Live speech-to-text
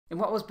In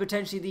what was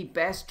potentially the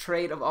best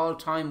trade of all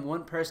time,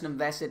 one person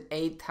invested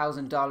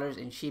 $8,000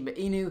 in Shiba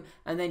Inu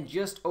and then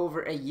just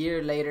over a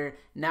year later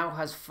now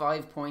has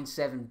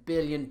 $5.7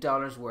 billion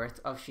worth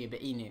of Shiba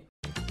Inu.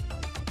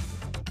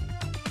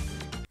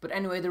 But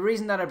anyway, the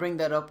reason that I bring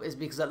that up is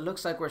because it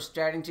looks like we're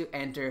starting to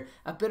enter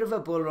a bit of a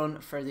bull run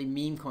for the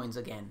meme coins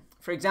again.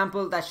 For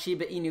example, that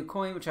Shiba Inu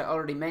coin, which I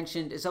already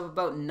mentioned, is up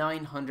about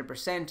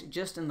 900%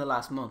 just in the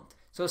last month.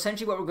 So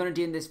essentially what we're going to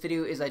do in this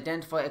video is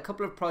identify a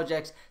couple of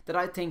projects that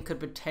I think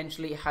could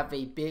potentially have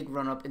a big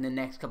run up in the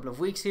next couple of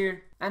weeks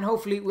here. And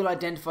hopefully we'll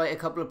identify a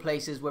couple of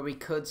places where we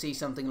could see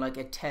something like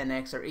a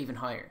 10x or even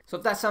higher. So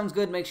if that sounds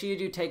good, make sure you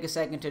do take a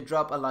second to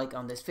drop a like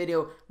on this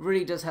video. It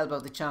really does help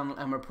out the channel,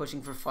 and we're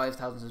pushing for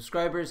 5,000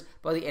 subscribers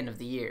by the end of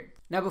the year.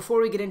 Now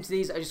before we get into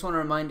these, I just want to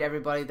remind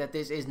everybody that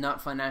this is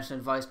not financial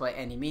advice by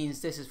any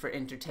means. This is for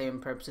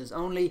entertainment purposes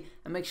only,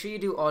 and make sure you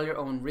do all your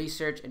own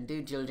research and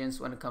due diligence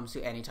when it comes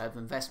to any type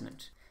of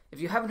investment. If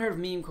you haven't heard of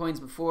meme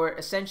coins before,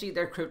 essentially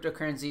they're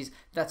cryptocurrencies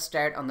that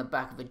start on the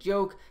back of a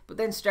joke, but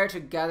then start to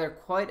gather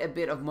quite a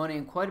bit of money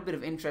and quite a bit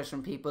of interest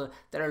from people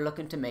that are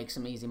looking to make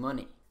some easy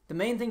money. The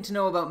main thing to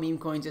know about meme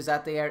coins is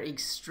that they are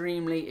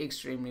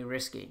extremely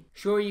risky.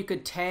 Sure, you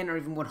could 10 or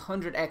even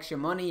 100x your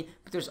money,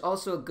 but there's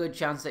also a good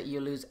chance that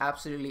you'll lose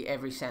absolutely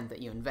every cent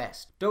that you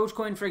invest.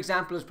 Dogecoin, for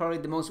example, is probably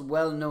the most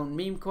well-known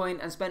meme coin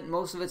and spent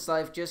most of its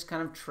life just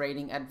kind of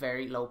trading at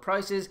very low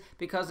prices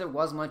because there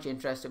was much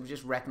interest. It was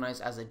just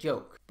recognized as a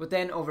joke. But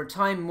then over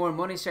time, more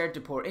money started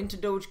to pour into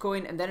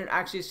Dogecoin, and then it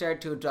actually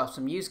started to adopt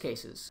some use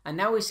cases. And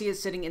now we see it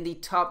sitting in the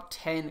top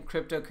 10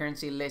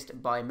 cryptocurrency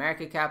list by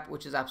market cap,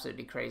 which is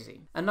absolutely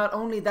crazy. And not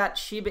only that,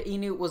 Shiba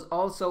Inu was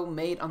also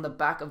made on the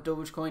back of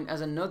Dogecoin as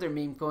another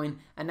meme coin,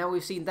 and now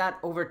we've seen that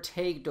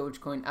overtake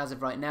Dogecoin as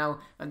of right now,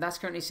 and that's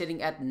currently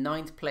sitting at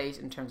 9th place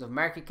in terms of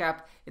market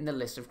cap in the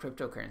list of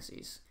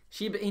cryptocurrencies.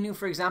 Shiba Inu,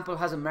 for example,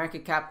 has a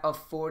market cap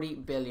of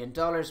 $40 billion,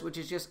 which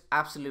is just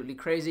absolutely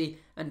crazy,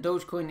 and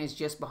Dogecoin is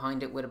just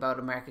behind it with about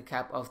a market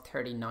cap of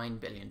 $39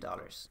 billion.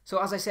 So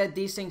as I said,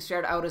 these things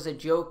started out as a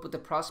joke, but the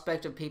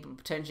prospect of people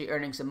potentially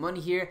earning some money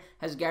here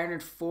has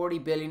garnered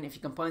 $40 billion, if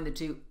you combine the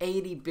two,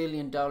 $80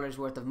 billion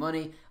worth of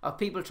money of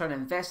people trying to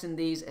invest in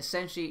these,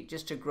 essentially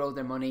just to grow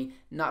their money,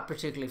 not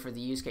particularly for the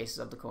use cases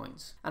of the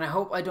coins. And I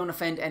hope I don't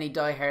offend any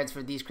diehards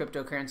for these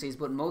cryptocurrencies,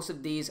 but most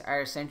of these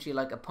are essentially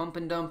like a pump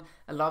and dump.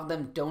 A lot of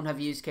them don't have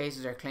use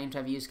cases or claim to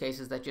have use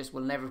cases that just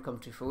will never come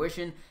to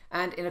fruition,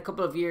 and in a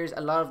couple of years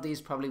a lot of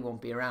these probably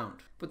won't be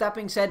around. But that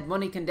being said,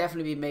 money can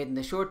definitely be made in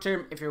the short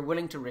term if you're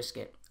willing to risk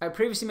it. I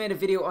previously made a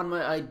video on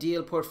my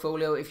ideal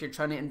portfolio if you're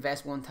trying to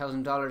invest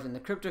 $1,000 in the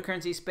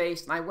cryptocurrency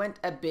space, and I went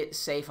a bit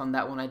safe on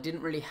that one. I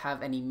didn't really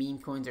have any meme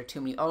coins or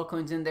too many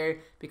altcoins in there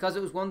because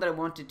it was one that I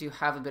wanted to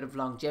have a bit of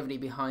longevity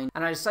behind,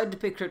 and I decided to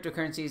pick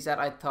cryptocurrencies that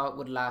I thought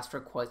would last for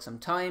quite some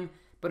time.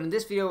 But in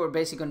this video, we're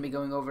basically going to be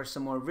going over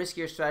some more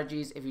riskier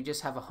strategies. If you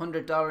just have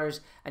 $100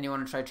 and you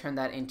want to try to turn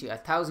that into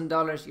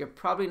 $1,000, you're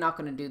probably not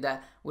going to do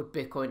that with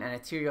Bitcoin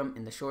and Ethereum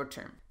in the short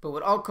term. But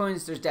with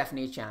altcoins, there's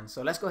definitely a chance.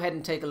 So let's go ahead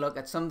and take a look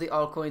at some of the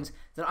altcoins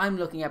that I'm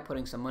looking at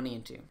putting some money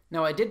into.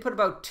 Now, I did put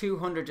about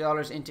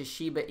 $200 into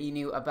Shiba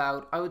Inu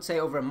about, I would say,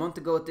 over a month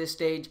ago at this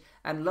stage.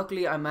 And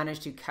luckily, I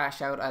managed to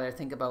cash out at, I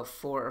think, about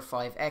 4 or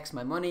 5x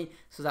my money.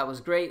 So that was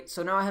great.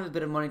 So now I have a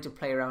bit of money to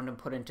play around and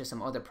put into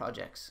some other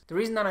projects. The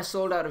reason that I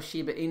sold out of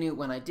Shiba Inu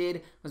when I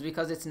did was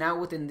because it's now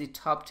within the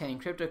top 10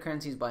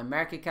 cryptocurrencies by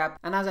market cap.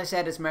 And as I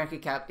said, its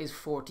market cap is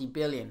 $40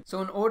 billion.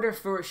 So in order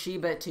for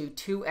Shiba to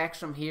 2x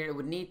from here, it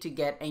would need to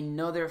get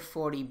another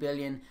 $40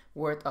 billion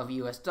worth of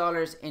US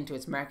dollars into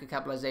its market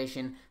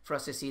capitalization for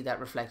us to see that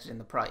reflected in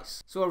the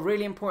price. So a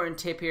really important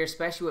tip here,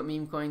 especially with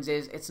meme coins,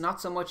 is it's not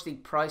so much the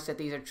price that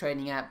these are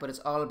trading at, but it's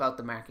all about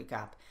the market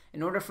cap.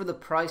 In order for the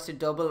price to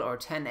double or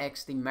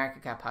 10x, the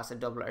market cap has to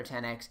double or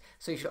 10x.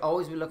 So you should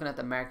always be looking at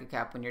the market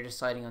cap when you're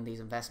deciding on these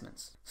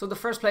investments. So the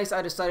first place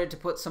I decided to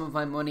put some of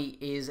my money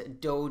is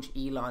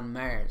DogeElon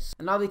Mars.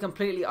 And I'll be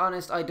completely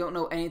honest, I don't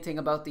know anything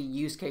about the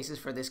use cases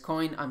for this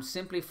coin. I'm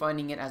simply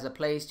finding it as a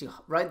place to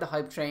ride the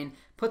hype train,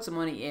 put some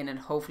money in, and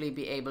hopefully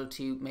be able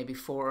to maybe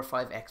 4 or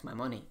 5x my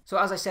money. So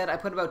as I said, I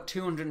put about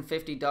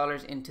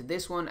 $250 into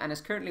this one, and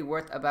it's currently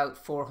worth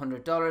about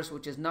 $400,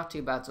 which is not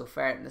too bad so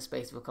far in the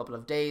space of a couple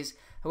of days.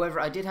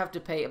 However, I did have to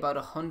pay about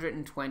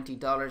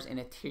 $120 in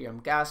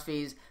Ethereum gas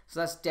fees,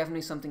 so that's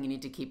definitely something you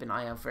need to keep an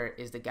eye out for,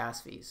 is the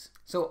gas fees.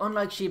 So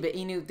unlike Shiba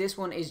Inu, this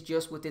one is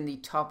just within the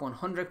top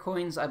 100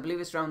 coins. I believe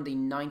it's around the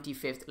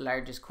 95th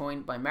largest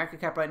coin by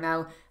market cap right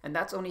now, and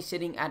that's only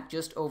sitting at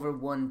just over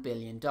 $1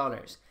 billion.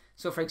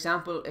 So for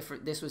example, if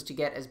this was to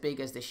get as big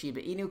as the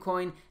Shiba Inu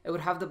coin, it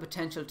would have the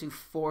potential to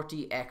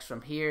 40x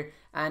from here.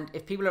 And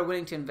if people are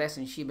willing to invest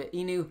in Shiba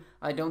Inu,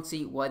 I don't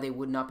see why they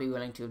would not be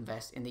willing to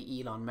invest in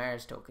the Elon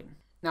Mars token.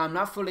 Now, I'm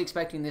not fully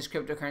expecting this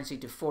cryptocurrency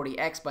to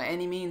 40x by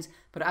any means,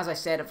 but as I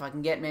said, if I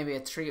can get maybe a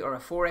 3 or a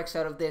 4x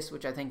out of this,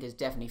 which I think is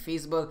definitely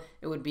feasible,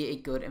 it would be a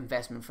good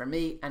investment for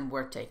me and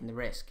worth taking the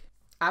risk.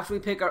 After we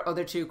pick our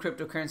other two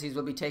cryptocurrencies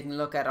we'll be taking a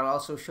look at, I'll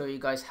also show you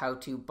guys how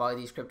to buy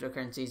these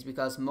cryptocurrencies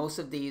because most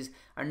of these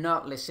are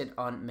not listed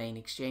on main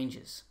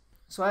exchanges.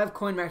 So I have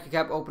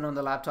CoinMarketCap open on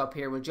the laptop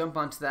here. We'll jump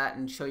onto that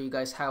and show you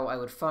guys how I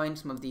would find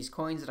some of these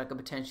coins that I could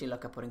potentially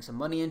look at putting some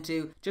money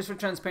into. Just for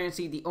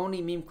transparency, the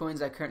only meme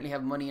coins I currently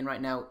have money in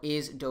right now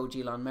is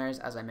DogeElon Mars,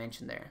 as I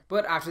mentioned there.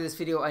 But after this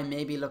video, I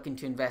may be looking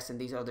to invest in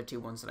these other two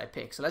ones that I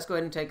picked. So let's go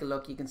ahead and take a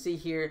look. You can see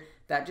here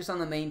that just on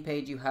the main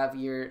page, you have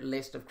your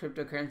list of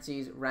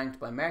cryptocurrencies ranked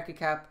by market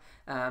cap.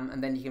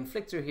 And then you can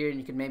flick through here and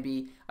you can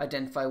maybe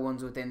identify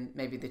ones within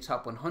maybe the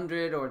top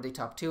 100 or the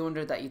top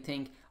 200 that you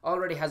think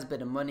already has a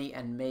bit of money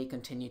and may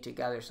continue to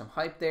gather some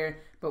hype there.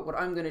 But what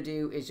I'm going to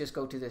do is just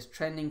go to this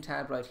trending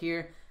tab right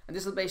here, and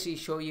this will basically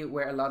show you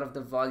where a lot of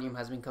the volume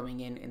has been coming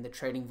in the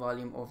trading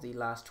volume over the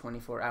last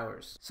 24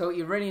 hours. So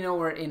you really know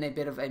we're in a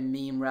bit of a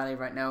meme rally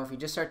right now. If you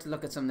just start to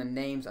look at some of the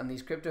names on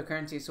these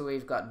cryptocurrencies, so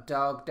we've got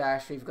Dog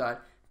Dash, we've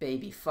got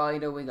Baby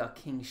Fido, we got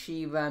King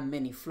Shiba,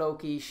 Mini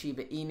Floki,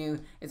 Shiba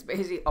Inu. It's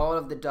basically all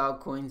of the dog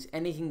coins.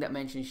 Anything that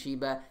mentions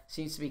Shiba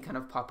seems to be kind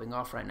of popping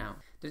off right now.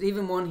 There's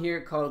even one here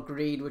called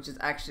Greed, which is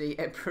actually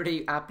a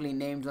pretty aptly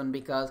named one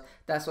because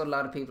that's what a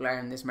lot of people are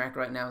in this market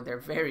right now. They're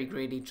very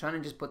greedy, trying to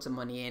just put some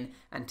money in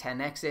and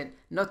 10x it.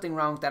 Nothing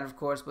wrong with that, of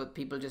course, but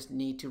people just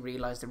need to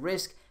realize the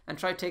risk and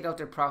try to take out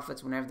their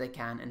profits whenever they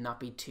can and not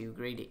be too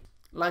greedy.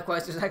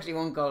 Likewise, there's actually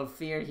one called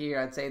Fear here.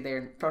 I'd say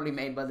they're probably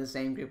made by the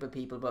same group of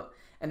people, but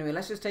anyway,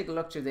 let's just take a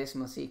look through this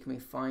and we'll see can we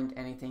find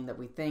anything that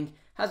we think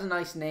has a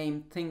nice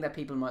name, thing that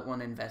people might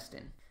want to invest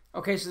in.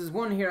 Okay, so there's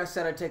one here I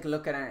said I'd take a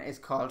look at, and it's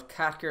called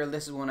Catgirl.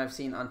 This is one I've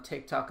seen on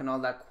TikTok and all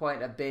that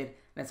quite a bit,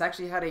 and it's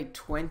actually had a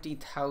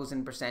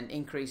 20,000%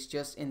 increase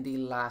just in the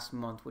last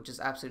month, which is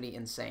absolutely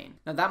insane.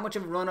 Now that much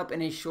of a run up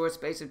in a short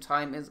space of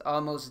time is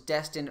almost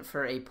destined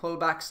for a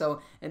pullback,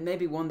 so it may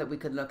be one that we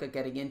could look at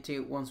getting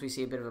into once we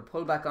see a bit of a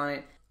pullback on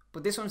it.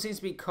 But this one seems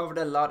to be covered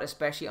a lot,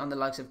 especially on the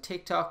likes of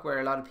TikTok,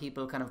 where a lot of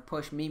people kind of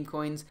push meme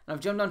coins. And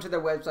I've jumped onto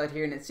their website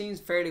here and it seems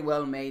fairly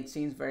well made,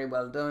 seems very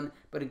well done.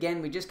 But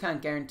again, we just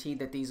can't guarantee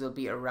that these will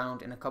be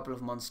around in a couple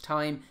of months'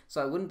 time.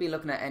 So I wouldn't be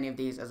looking at any of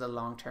these as a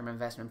long-term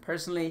investment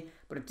personally.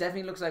 But it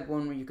definitely looks like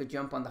one where you could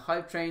jump on the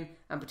hype train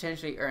and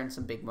potentially earn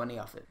some big money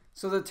off it.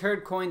 So the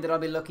third coin that I'll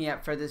be looking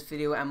at for this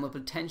video and will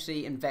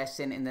potentially invest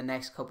in the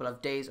next couple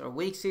of days or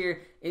weeks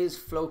here is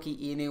Floki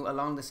Inu,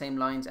 along the same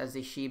lines as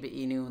the Shiba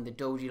Inu and the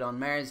DogeElon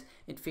Mars.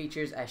 It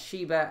features a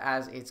Shiba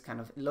as its kind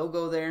of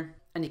logo there.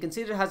 And you can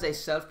see that it has a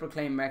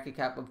self-proclaimed market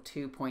cap of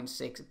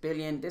 2.6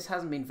 billion. This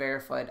hasn't been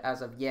verified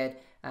as of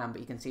yet, but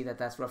you can see that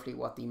that's roughly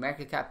what the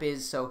market cap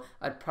is. So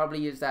I'd probably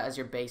use that as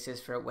your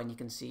basis for when you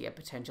can see a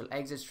potential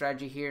exit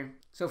strategy here.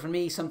 So for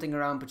me, something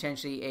around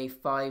potentially a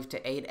 5 to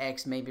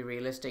 8x may be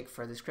realistic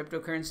for this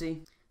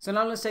cryptocurrency. So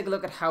now let's take a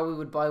look at how we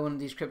would buy one of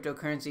these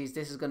cryptocurrencies.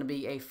 This is going to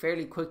be a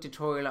fairly quick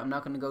tutorial. I'm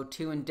not going to go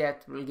too in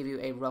depth, but we'll give you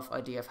a rough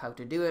idea of how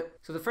to do it.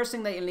 So the first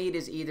thing that you'll need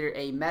is either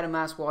a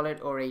MetaMask wallet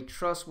or a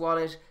Trust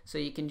wallet. So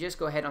you can just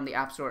go ahead on the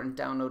App Store and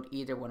download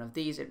either one of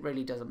these. It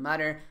really doesn't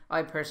matter.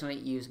 I personally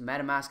use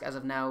MetaMask as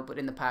of now, but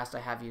in the past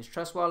I have used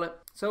Trust wallet.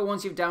 So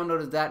once you've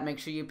downloaded that, make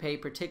sure you pay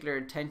particular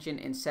attention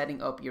in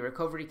setting up your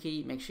recovery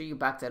key. Make sure you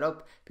back that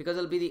up because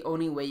it'll be the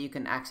only way you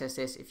can access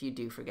this if you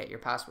do forget your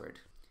password.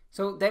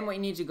 So then what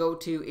you need to go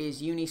to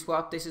is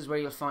Uniswap. This is where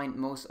you'll find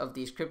most of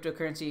these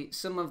cryptocurrencies.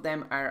 Some of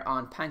them are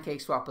on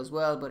PancakeSwap as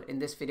well, but in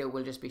this video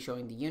we'll just be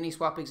showing the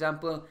Uniswap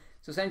example.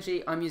 So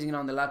essentially I'm using it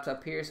on the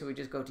laptop here, so we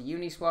just go to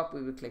Uniswap,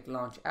 we would click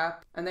Launch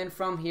App, and then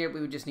from here we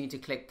would just need to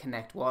click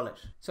Connect Wallet.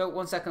 So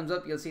once that comes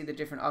up, you'll see the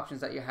different options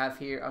that you have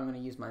here. I'm going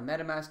to use my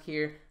MetaMask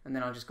here, and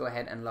then I'll just go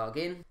ahead and log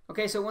in.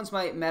 Okay, so once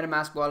my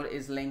MetaMask wallet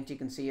is linked, you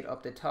can see it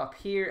up the top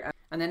here.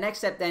 And the next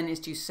step then is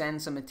to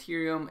send some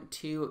Ethereum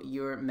to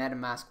your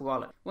MetaMask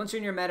wallet. Once you're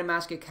in your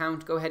MetaMask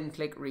account, go ahead and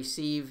click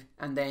Receive,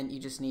 and then you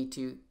just need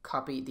to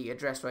copy the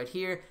address right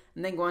here,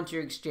 and then go onto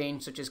your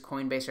exchange such as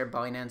Coinbase or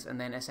Binance,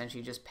 and then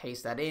essentially just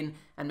paste that in,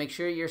 and make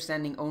sure you're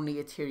sending only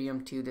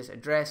Ethereum to this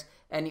address.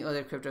 Any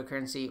other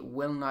cryptocurrency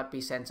will not be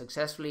sent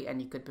successfully,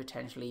 and you could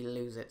potentially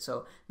lose it.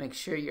 So make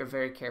sure you're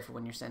very careful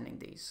when you're sending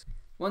these.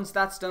 Once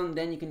that's done,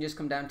 then you can just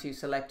come down to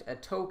select a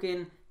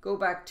token, go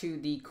back to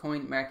the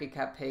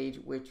CoinMarketCap page,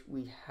 which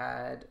we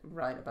had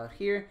right about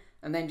here,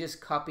 and then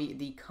just copy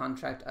the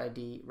contract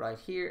ID right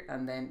here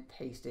and then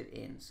paste it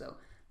in. So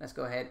let's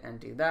go ahead and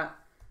do that.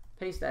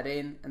 Paste that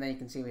in, and then you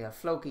can see we have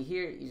Floki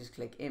here. You just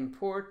click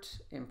import,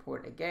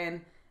 import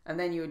again, and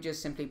then you would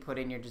just simply put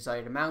in your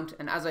desired amount.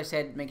 And as I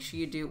said, make sure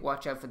you do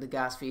watch out for the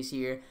gas fees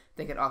here.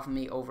 They could offer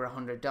me over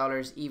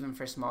 $100, even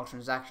for small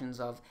transactions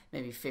of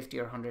maybe $50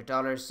 or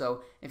 $100.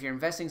 So if you're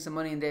investing some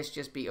money in this,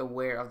 just be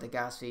aware of the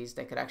gas fees.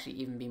 They could actually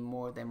even be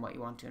more than what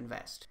you want to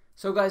invest.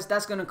 So guys,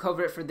 that's going to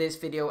cover it for this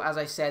video. As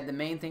I said, the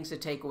main things to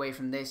take away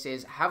from this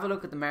is have a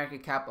look at the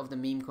market cap of the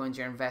meme coins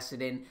you're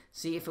invested in.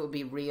 See if it would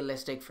be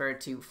realistic for it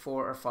to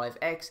 4 or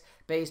 5x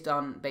based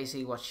on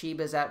basically what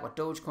SHIB is at, what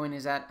Dogecoin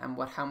is at, and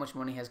how much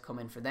money has come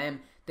in for them.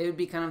 They would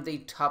be kind of the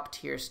top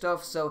tier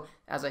stuff. So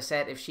as I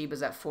said, if SHIB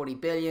is at 40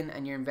 billion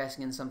and you're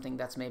investing in something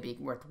that's maybe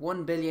worth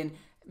 1 billion,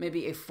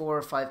 Maybe a 4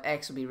 or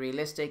 5x would be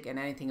realistic, and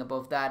anything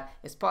above that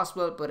is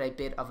possible, but a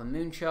bit of a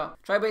moonshot.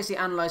 Try basically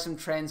analyze some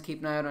trends,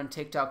 keep an eye out on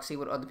TikTok, see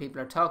what other people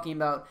are talking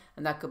about,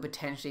 and that could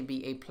potentially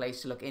be a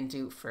place to look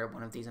into for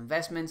one of these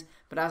investments.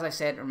 But as I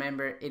said,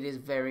 remember, it is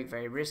very,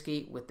 very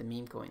risky with the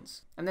meme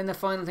coins. And then the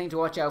final thing to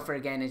watch out for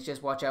again is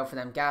just watch out for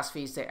them gas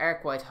fees. They are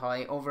quite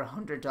high, over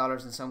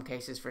 $100 in some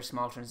cases for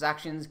small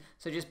transactions,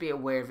 so just be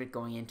aware of it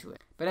going into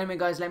it. But anyway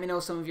guys, let me know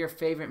some of your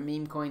favorite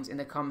meme coins in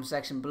the comment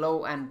section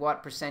below and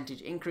what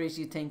percentage increase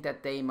you think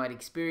that they might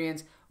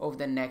experience over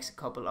the next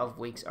couple of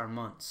weeks or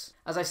months.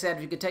 As I said,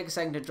 if you could take a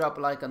second to drop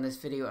a like on this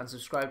video and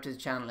subscribe to the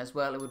channel as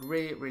well, it would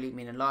really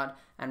mean a lot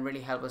and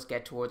really help us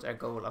get towards our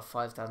goal of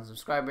 5,000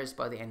 subscribers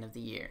by the end of the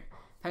year.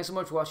 Thanks so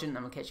much for watching, and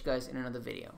I'll catch you guys in another video.